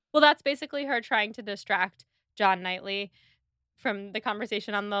 Mm-hmm. Well, that's basically her trying to distract John Knightley from the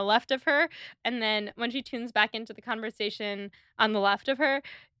conversation on the left of her. And then when she tunes back into the conversation on the left of her,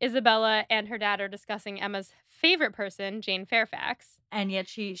 Isabella and her dad are discussing Emma's favorite person, Jane Fairfax. And yet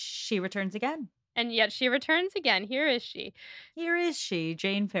she returns again. And yet she returns again. Here is she. Here is she,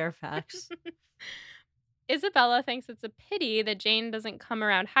 Jane Fairfax. Isabella thinks it's a pity that Jane doesn't come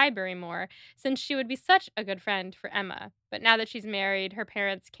around Highbury more, since she would be such a good friend for Emma. But now that she's married, her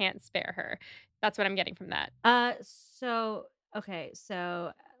parents can't spare her. That's what I'm getting from that. So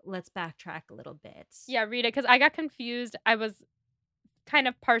let's backtrack a little bit. Yeah, read it, because I got confused. I was kind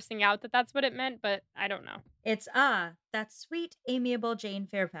of parsing out that that's what it meant, but I don't know. It's, that sweet, amiable Jane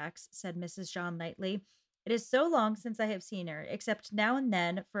Fairfax, said Mrs. John Knightley. It is so long since I have seen her, except now and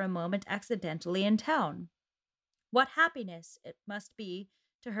then for a moment accidentally in town. What happiness it must be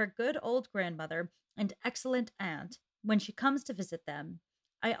to her good old grandmother and excellent aunt when she comes to visit them.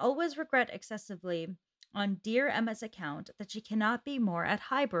 I always regret excessively, on dear Emma's account, that she cannot be more at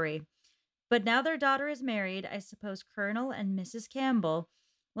Highbury. But now their daughter is married, I suppose Colonel and Mrs. Campbell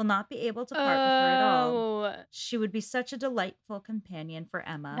will not be able to part with her at all. She would be such a delightful companion for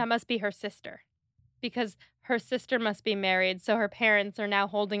Emma. That must be her sister, because her sister must be married, so her parents are now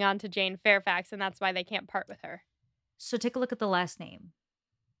holding on to Jane Fairfax, and that's why they can't part with her. So take a look at the last name.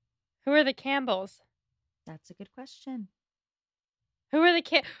 Who are the Campbells? That's a good question. Who are the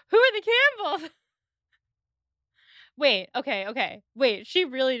Campbells? Wait, okay. Wait, she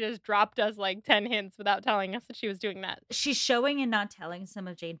really just dropped us like 10 hints without telling us that she was doing that. She's showing and not telling some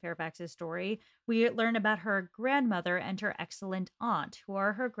of Jane Fairfax's story. We learn about her grandmother and her excellent aunt, who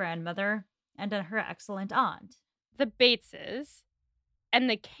are her grandmother and her excellent aunt. The Bateses and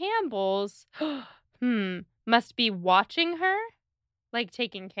the Campbells, must be watching her, like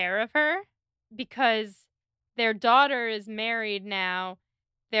taking care of her, because their daughter is married now.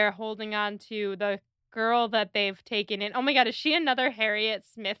 They're holding on to the girl that they've taken in. Oh my God, is she another Harriet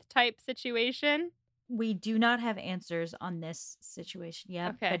Smith type situation? We do not have answers on this situation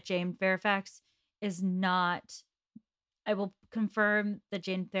yet, Okay. But Jane Fairfax is not. I will confirm that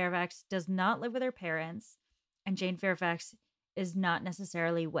Jane Fairfax does not live with her parents, and Jane Fairfax is not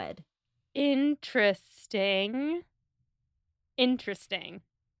necessarily wed. Interesting.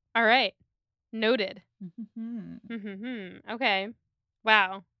 All right. Noted. Okay.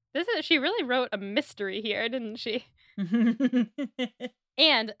 Wow. She really wrote a mystery here, didn't she?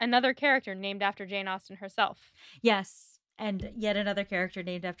 And another character named after Jane Austen herself. Yes. And yet another character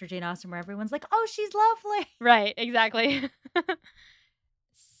named after Jane Austen where everyone's like, oh, she's lovely. Right, exactly.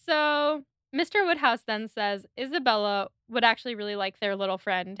 So Mr. Woodhouse then says Isabella would actually really like their little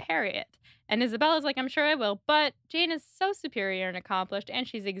friend, Harriet. And Isabella's like, I'm sure I will, but Jane is so superior and accomplished, and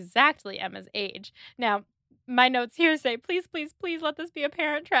she's exactly Emma's age. Now, my notes here say, please, please, please let this be a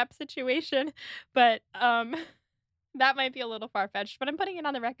Parent Trap situation. But that might be a little far-fetched, but I'm putting it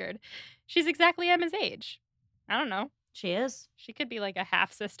on the record. She's exactly Emma's age. I don't know. She is. She could be like a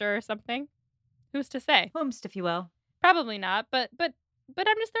half-sister or something. Who's to say? Whomst, if you will. Probably not, but I'm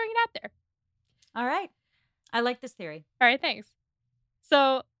just throwing it out there. All right. I like this theory. All right, thanks.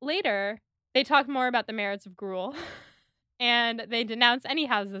 So later, they talk more about the merits of gruel, and they denounce any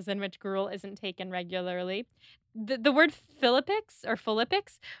houses in which gruel isn't taken regularly. The word philippics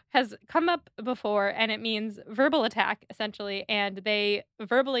has come up before, and it means verbal attack, essentially, and they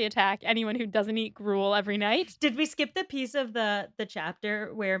verbally attack anyone who doesn't eat gruel every night. Did we skip the piece of the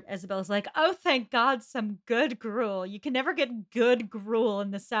chapter where Isabella's like, oh, thank God, some good gruel. You can never get good gruel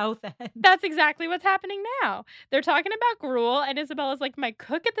in the South End. That's exactly what's happening now. They're talking about gruel, and Isabella's like, my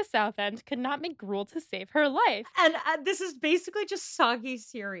cook at the South End could not make gruel to save her life. And this is basically just soggy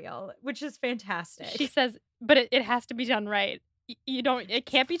cereal, which is fantastic. She says, but it has to be done right. It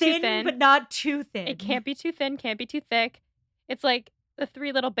can't be too thin. But not too thin. It can't be too thin, can't be too thick. It's like the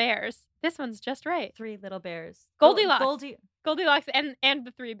Three Little Bears. This one's just right. Three Little Bears. Goldilocks. Goldilocks and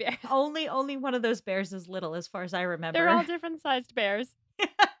the three bears. Only one of those bears is little, as far as I remember. They're all different sized bears.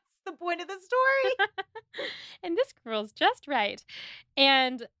 That's the point of the story. And this girl's just right.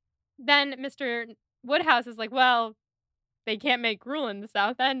 And then Mr. Woodhouse is like, well, they can't make gruel in the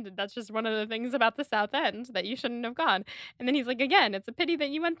South End. That's just one of the things about the South End that you shouldn't have gone. And then he's like, again, it's a pity that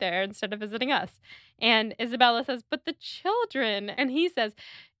you went there instead of visiting us. And Isabella says, but the children. And he says,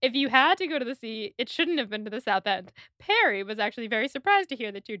 if you had to go to the sea, it shouldn't have been to the South End. Perry was actually very surprised to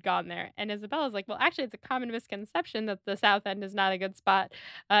hear that you'd gone there. And Isabella's like, well, actually, it's a common misconception that the South End is not a good spot.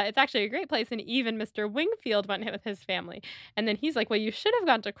 It's actually a great place. And even Mr. Wingfield went with his family. And then he's like, well, you should have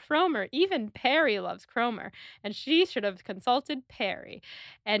gone to Cromer. Even Perry loves Cromer. And she should have consulted Perry.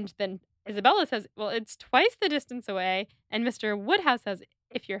 And then Isabella says, well, it's twice the distance away. And Mr. Woodhouse says,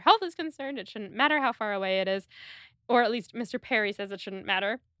 if your health is concerned, it shouldn't matter how far away it is. Or at least Mr. Perry says it shouldn't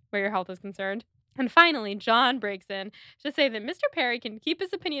matter where your health is concerned. And finally, John breaks in to say that Mr. Perry can keep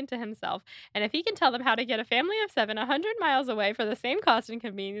his opinion to himself, and if he can tell them how to get a family of 7 100 miles away for the same cost and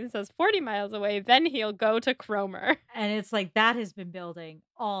convenience as 40 miles away, then he'll go to Cromer. And it's like, that has been building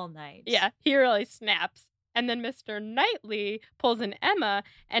all night. Yeah, he really snaps. And then Mr. Knightley pulls an Emma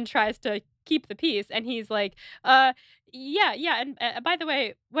and tries to keep the peace, and he's like, yeah, and by the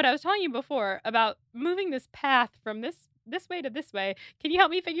way, what I was telling you before about moving this path from this way to this way, can you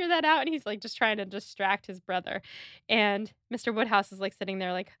help me figure that out? And he's like just trying to distract his brother. And Mr. Woodhouse is like sitting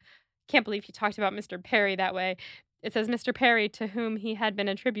there like, can't believe he talked about Mr. Perry that way. It says Mr. Perry, to whom he had been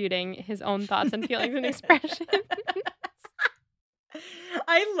attributing his own thoughts and feelings and expressions.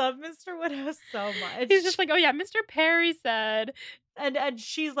 I love Mr. Woodhouse so much. He's just like, oh yeah, Mr. Perry said. And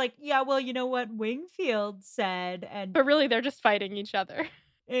she's like, yeah, well, you know what Wingfield said. But really, they're just fighting each other.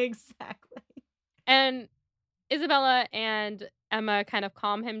 Exactly. And Isabella and Emma kind of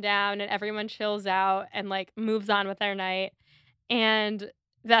calm him down, and everyone chills out and like moves on with their night. And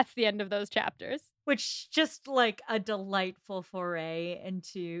that's the end of those chapters. Which just like a delightful foray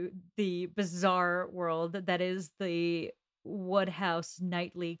into the bizarre world that is the Woodhouse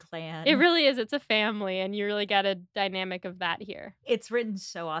Knightley clan. It really is. It's a family, and you really get a dynamic of that here. It's written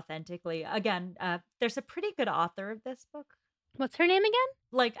so authentically. Again, there's a pretty good author of this book. What's her name again?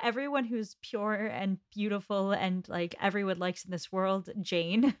 Like everyone who's pure and beautiful and like everyone likes in this world,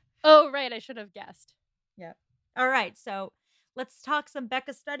 Jane. Oh, right. I should have guessed. Yep. All right. So let's talk some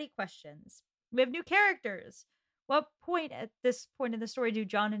Becca study questions. We have new characters. What point at this point in the story do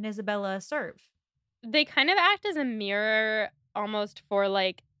John and Isabella serve? They kind of act as a mirror almost for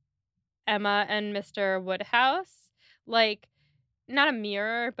like Emma and Mr. Woodhouse. Like, not a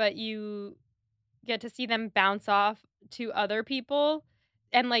mirror, but you get to see them bounce off to other people.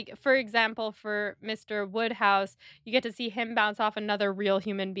 And like, for example, for Mr. Woodhouse, you get to see him bounce off another real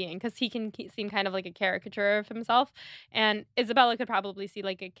human being because he can seem kind of like a caricature of himself. And Isabella could probably see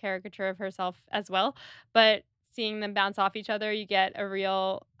like a caricature of herself as well. But seeing them bounce off each other, you get a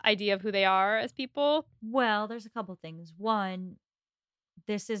real idea of who they are as people. Well, there's a couple things. One,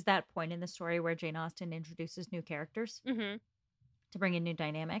 this is that point in the story where Jane Austen introduces new characters to bring in new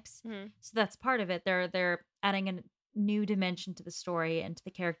dynamics. So that's part of it. They're adding a new dimension to the story and to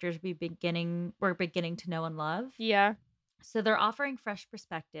the characters we're beginning to know and love. Yeah. So they're offering fresh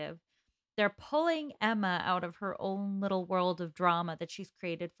perspective. They're pulling Emma out of her own little world of drama that she's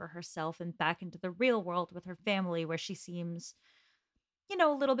created for herself and back into the real world with her family, where she seems, a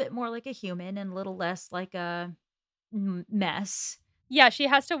little bit more like a human and a little less like a mess. Yeah, she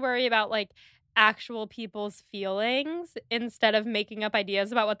has to worry about like actual people's feelings instead of making up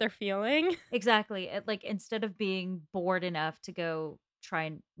ideas about what they're feeling. Exactly. Like, instead of being bored enough to go try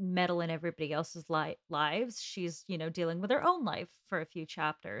and meddle in everybody else's lives, she's, dealing with her own life for a few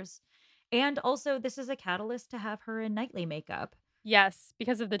chapters. And also, this is a catalyst to have her in Knightley makeup. Yes,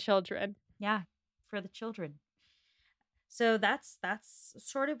 because of the children. Yeah. for the children. So that's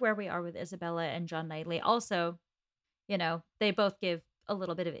sort of where we are with Isabella and John Knightley. Also, they both give a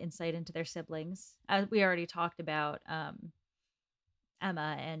little bit of insight into their siblings. As we already talked about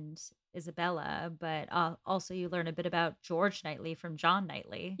Emma and Isabella, but also you learn a bit about George Knightley from John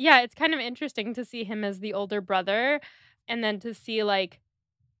Knightley. Yeah, it's kind of interesting to see him as the older brother and then to see like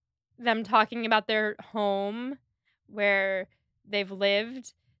them talking about their home where they've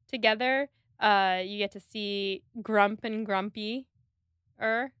lived together. You get to see Grump and Grumpier.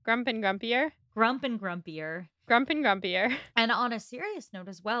 Grump and Grumpier. Grump and Grumpier. And on a serious note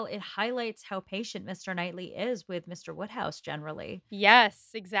as well, it highlights how patient Mr. Knightley is with Mr. Woodhouse generally. Yes,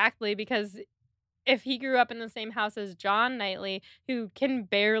 exactly. Because if he grew up in the same house as John Knightley, who can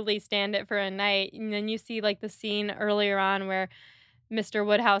barely stand it for a night, and then you see like the scene earlier on where Mr.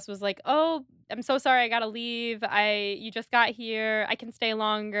 Woodhouse was like, "Oh, I'm so sorry, I gotta leave. You just got here. I can stay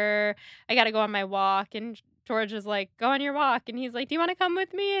longer. I gotta go on my walk." And George is like, "Go on your walk." And he's like, "Do you want to come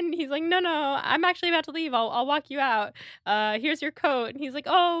with me?" And he's like, No, I'm actually about to leave. I'll walk you out. Here's your coat." And he's like,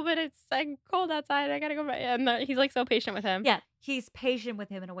 "Oh, but it's like cold outside. I gotta go." And he's like so patient with him. Yeah, he's patient with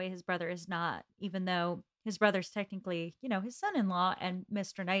him in a way his brother is not, even though his brother's technically, his son-in-law and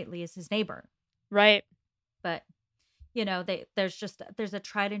Mr. Knightley is his neighbor. Right. But there's a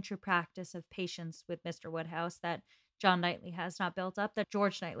tried and true practice of patience with Mr. Woodhouse that John Knightley has not built up that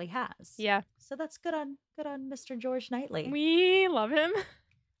George Knightley has. Yeah. So that's good on Mr. George Knightley. We love him.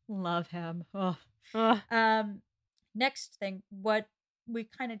 Love him. Oh. Ugh. Next thing, what we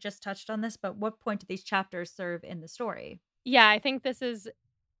kind of just touched on this, but what point do these chapters serve in the story? Yeah, I think this is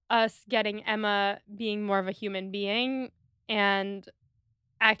us getting Emma being more of a human being and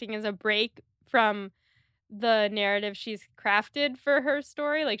acting as a break from the narrative she's crafted for her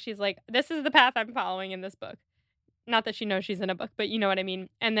story. Like, she's like, this is the path I'm following in this book. Not that she knows she's in a book, but you know what I mean.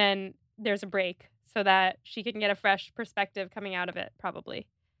 And then there's a break so that she can get a fresh perspective coming out of it, probably.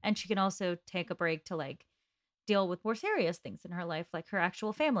 And she can also take a break to like deal with more serious things in her life, like her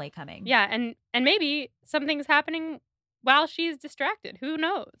actual family coming. Yeah, and maybe something's happening while she's distracted. Who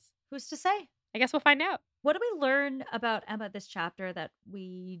knows? Who's to say? I guess we'll find out. What do we learn about Emma this chapter that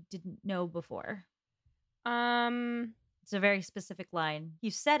we didn't know before? It's a very specific line.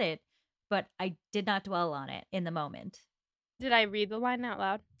 You said it, but I did not dwell on it in the moment. Did I read the line out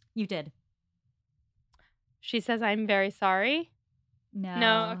loud? You did. She says, "I'm very sorry."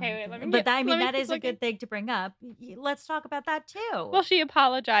 No. Okay, wait. Let me. That is a good thing to bring up. Let's talk about that too. Well, she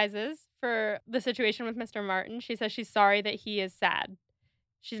apologizes for the situation with Mr. Martin. She says she's sorry that he is sad.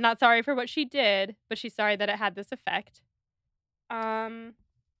 She's not sorry for what she did, but she's sorry that it had this effect.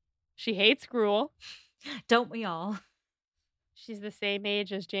 She hates Gruel. Don't we all? She's the same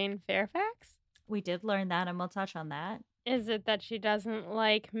age as Jane Fairfax. We did learn that, and we'll touch on that. Is it that she doesn't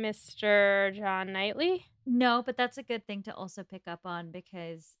like Mr. John Knightley? No, but that's a good thing to also pick up on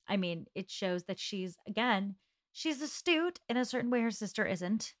because, it shows that she's astute in a certain way her sister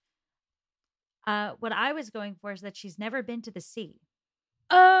isn't. What I was going for is that she's never been to the sea.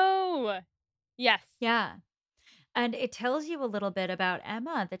 Oh, yes. Yeah. And it tells you a little bit about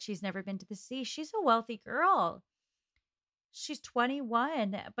Emma, that she's never been to the sea. She's a wealthy girl. She's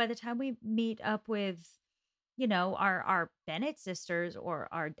 21. By the time we meet up with, our Bennett sisters or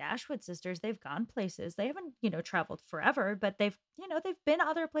our Dashwood sisters, they've gone places. They haven't, traveled forever, but they've been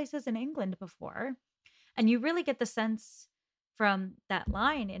other places in England before. And you really get the sense from that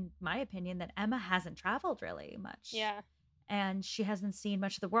line, in my opinion, that Emma hasn't traveled really much. Yeah. And she hasn't seen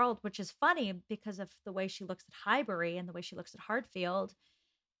much of the world, which is funny because of the way she looks at Highbury and the way she looks at Hartfield.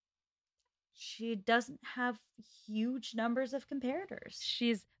 She doesn't have huge numbers of comparators.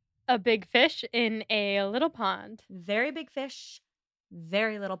 She's a big fish in a little pond. Very big fish,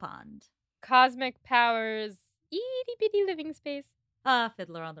 very little pond. Cosmic powers, itty bitty living space.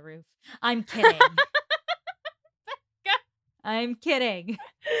 Fiddler on the Roof. I'm kidding. I'm kidding.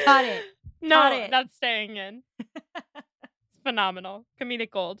 Cut it. No, Cut it. that's staying in. Phenomenal.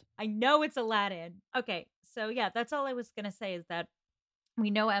 Comedic gold. I know it's Aladdin. Okay, so yeah, that's all I was going to say is that we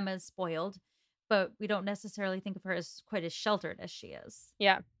know Emma's spoiled, but we don't necessarily think of her as quite as sheltered as she is.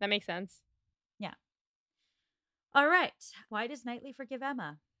 Yeah, that makes sense. Yeah. All right. Why does Knightley forgive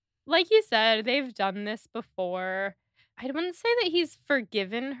Emma? Like you said, they've done this before. I wouldn't say that he's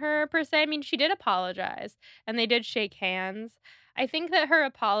forgiven her per se. I mean, she did apologize and they did shake hands. I think that her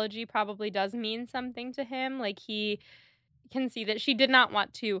apology probably does mean something to him. Like, he can see that she did not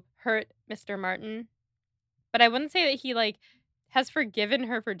want to hurt Mr. Martin. But I wouldn't say that he, has forgiven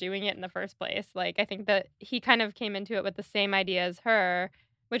her for doing it in the first place. I think that he kind of came into it with the same idea as her,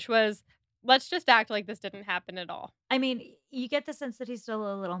 which was, let's just act like this didn't happen at all. I mean, you get the sense that he's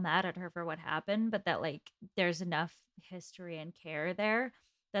still a little mad at her for what happened, but that like there's enough history and care there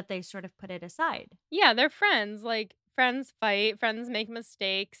that they sort of put it aside. Yeah, they're friends. Like, friends fight, friends make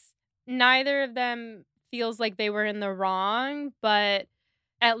mistakes. Neither of them feels like they were in the wrong, but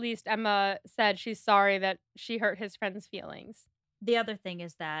at least Emma said she's sorry that she hurt his friend's feelings. The other thing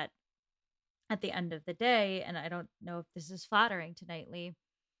is that at the end of the day, and I don't know if this is flattering to Knightley,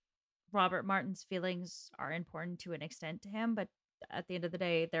 Robert Martin's feelings are important to an extent to him, but at the end of the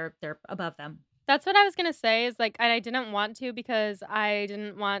day, they're above them. That's what I was gonna say is like, and I didn't want to because I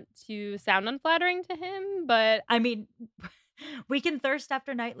didn't want to sound unflattering to him, but I mean, we can thirst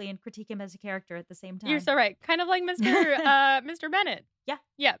after Knightley and critique him as a character at the same time. you're so right. Kind of like Mr. Bennett. Yeah.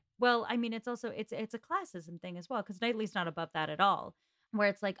 Yeah. Well, I mean, it's also it's a classism thing as well because Knightley's not above that at all. Where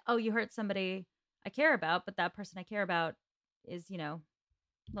it's like, oh, you hurt somebody I care about, but that person I care about is, a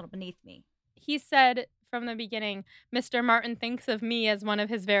little beneath me. He said from the beginning, Mr. Martin thinks of me as one of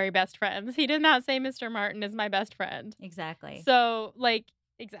his very best friends. He did not say Mr. Martin is my best friend. Exactly. So, like,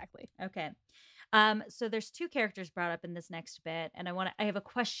 exactly. Okay. So there's two characters brought up in this next bit, and I have a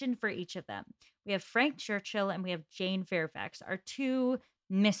question for each of them. We have Frank Churchill and we have Jane Fairfax, our two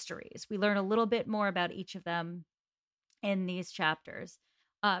mysteries. We learn a little bit more about each of them in these chapters.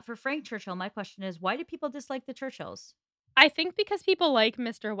 For Frank Churchill, my question is, why do people dislike the Churchills? I think because people like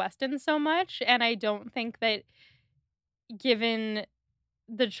Mr. Weston so much, and I don't think that given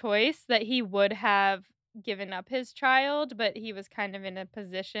the choice that he would have given up his child, but he was kind of in a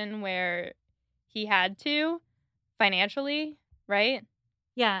position where he had to financially, right?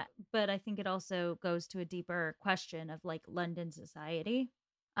 Yeah, but I think it also goes to a deeper question of like London society.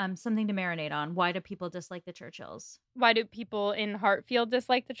 Something to marinate on. Why do people dislike the Churchills? Why do people in Hartfield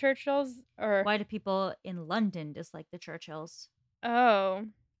dislike the Churchills? Or Why do people in London dislike the Churchills? oh,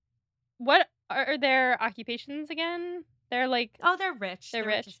 what are their occupations again? They're like Oh, they're rich. They're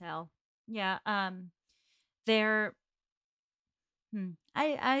rich rich. as hell. Yeah. They're.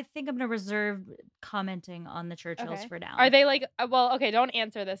 I think I'm gonna reserve commenting on the Churchills okay. for now. Are they like well, okay, don't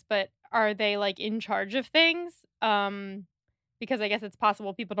answer this, but are they like in charge of things? Because I guess it's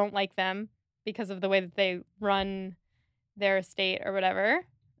possible people don't like them because of the way that they run their estate or whatever.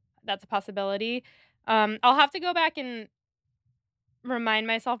 That's a possibility. I'll have to go back and remind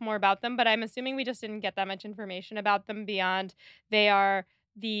myself more about them, but I'm assuming we just didn't get that much information about them beyond they are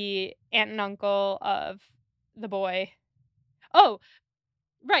the aunt and uncle of the boy. Oh,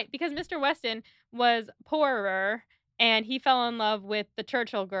 right, because Mr. Weston was poorer and he fell in love with the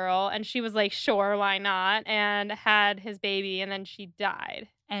Churchill girl and she was like, sure, why not? And had his baby and then she died.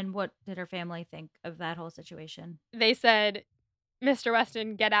 And what did her family think of that whole situation? They said, Mr.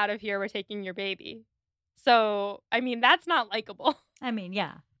 Weston, get out of here. We're taking your baby. So, I mean, that's not likable. I mean,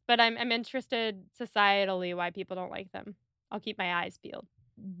 yeah. But I'm interested societally why people don't like them. I'll keep my eyes peeled.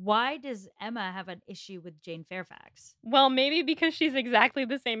 Why does Emma have an issue with Jane Fairfax? Well, maybe because she's exactly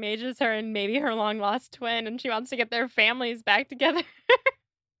the same age as her and maybe her long lost twin and she wants to get their families back together.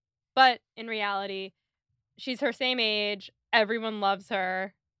 But in reality, she's her same age. Everyone loves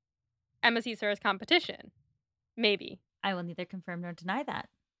her. Emma sees her as competition. Maybe. I will neither confirm nor deny that.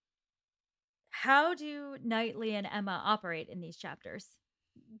 How do Knightley and Emma operate in these chapters?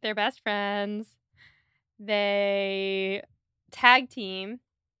 They're best friends. They tag team.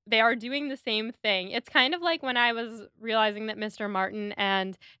 They are doing the same thing. It's kind of like when I was realizing that Mr. Martin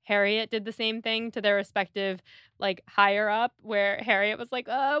and Harriet did the same thing to their respective, like, higher up, where Harriet was like,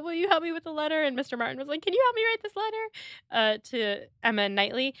 will you help me with the letter? And Mr. Martin was like, can you help me write this letter? To Emma and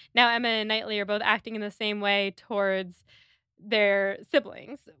Knightley. Now Emma and Knightley are both acting in the same way towards their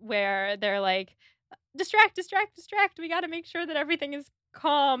siblings, where they're like, distract. We got to make sure that everything is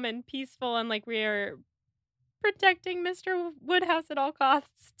calm and peaceful and like we're protecting Mr. Woodhouse at all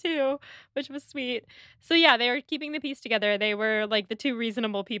costs too, which was sweet. So yeah, they were keeping the peace together. They were like the two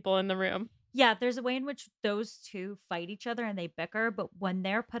reasonable people in the room. Yeah, there's a way in which those two fight each other and they bicker, but when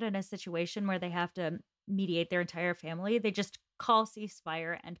they're put in a situation where they have to mediate their entire family, they just call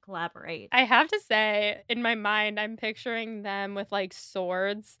ceasefire and collaborate. I have to say, in my mind, I'm picturing them with like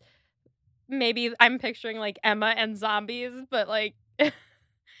swords. Maybe I'm picturing like Emma and zombies, but like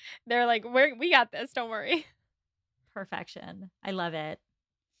they're like, we got this, don't worry. Perfection. I love it.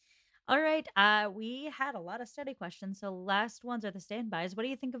 All right. We had a lot of study questions, so last ones are the standbys. What do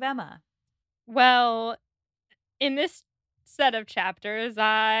you think of Emma? Well, in this set of chapters,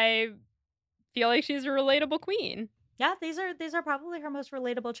 I feel like she's a relatable queen. Yeah, these are probably her most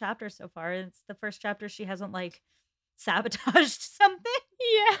relatable chapters so far. It's the first chapter she hasn't like sabotaged something.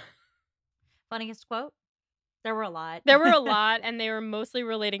 Yeah. Funniest quote? There were a lot. There were a lot, and they were mostly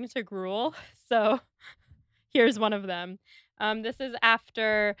relating to gruel. So here's one of them. This is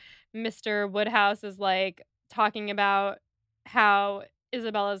after Mr. Woodhouse is like talking about how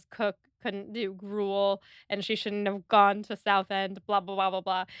Isabella's cook couldn't do gruel and she shouldn't have gone to Southend, blah, blah, blah, blah,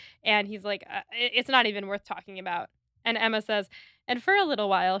 blah. And he's like, it's not even worth talking about. And Emma says, and for a little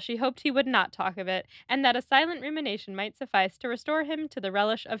while she hoped he would not talk of it, and that a silent rumination might suffice to restore him to the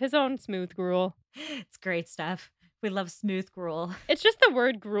relish of his own smooth gruel. It's great stuff. We love smooth gruel. It's just the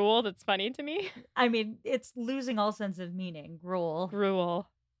word gruel that's funny to me. I mean, it's losing all sense of meaning. Gruel. Gruel.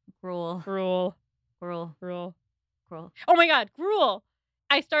 Gruel. Gruel. Gruel. Gruel. Gruel. Oh my God, gruel.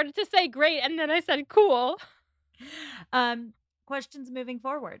 I started to say great and then I said cool. Questions moving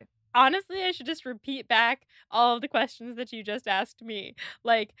forward. Honestly, I should just repeat back all of the questions that you just asked me.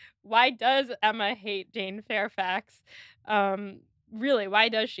 Like, why does Emma hate Jane Fairfax? Really, why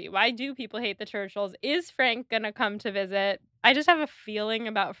does she? Why do people hate the Churchills? Is Frank gonna come to visit? I just have a feeling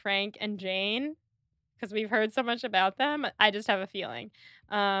about Frank and Jane because we've heard so much about them. I just have a feeling.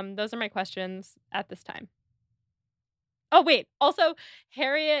 Those are my questions at this time. Oh, wait. Also,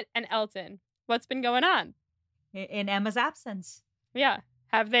 Harriet and Elton. What's been going on? In Emma's absence. Yeah.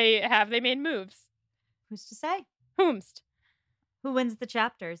 Have they made moves? Who's to say? Whomst? Who wins the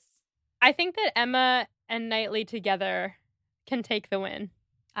chapters? I think that Emma and Knightley together can take the win.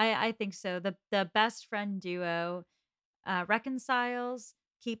 I think so. The best friend duo reconciles,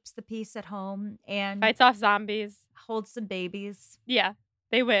 keeps the peace at home, and Fights off zombies. holds some babies. Yeah,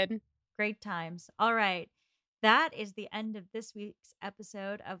 they win. Great times. All right. That is the end of this week's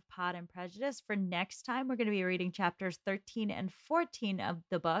episode of Pod and Prejudice. For next time, we're going to be reading chapters 13 and 14 of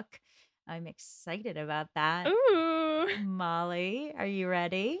the book. I'm excited about that. Ooh. Molly, are you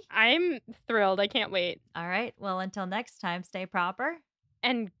ready? I'm thrilled. I can't wait. All right. Well, until next time, stay proper.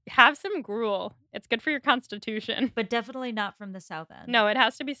 And have some gruel. It's good for your constitution. But definitely not from the South End. No, it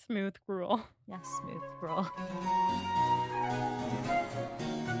has to be smooth gruel. Yes, smooth gruel.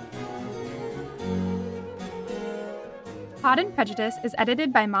 Pod and Prejudice is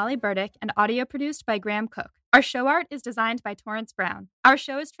edited by Molly Burdick and audio produced by Graham Cook. Our show art is designed by Torrance Brown. Our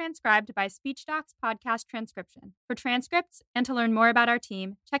show is transcribed by SpeechDocs Podcast Transcription. For transcripts and to learn more about our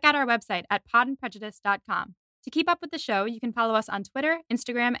team, check out our website at podandprejudice.com. To keep up with the show, you can follow us on Twitter,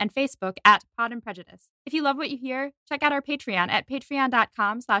 Instagram, and Facebook at Pod and Prejudice. If you love what you hear, check out our Patreon at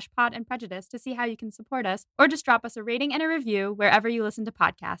patreon.com/podandprejudice to see how you can support us, or just drop us a rating and a review wherever you listen to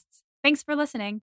podcasts. Thanks for listening.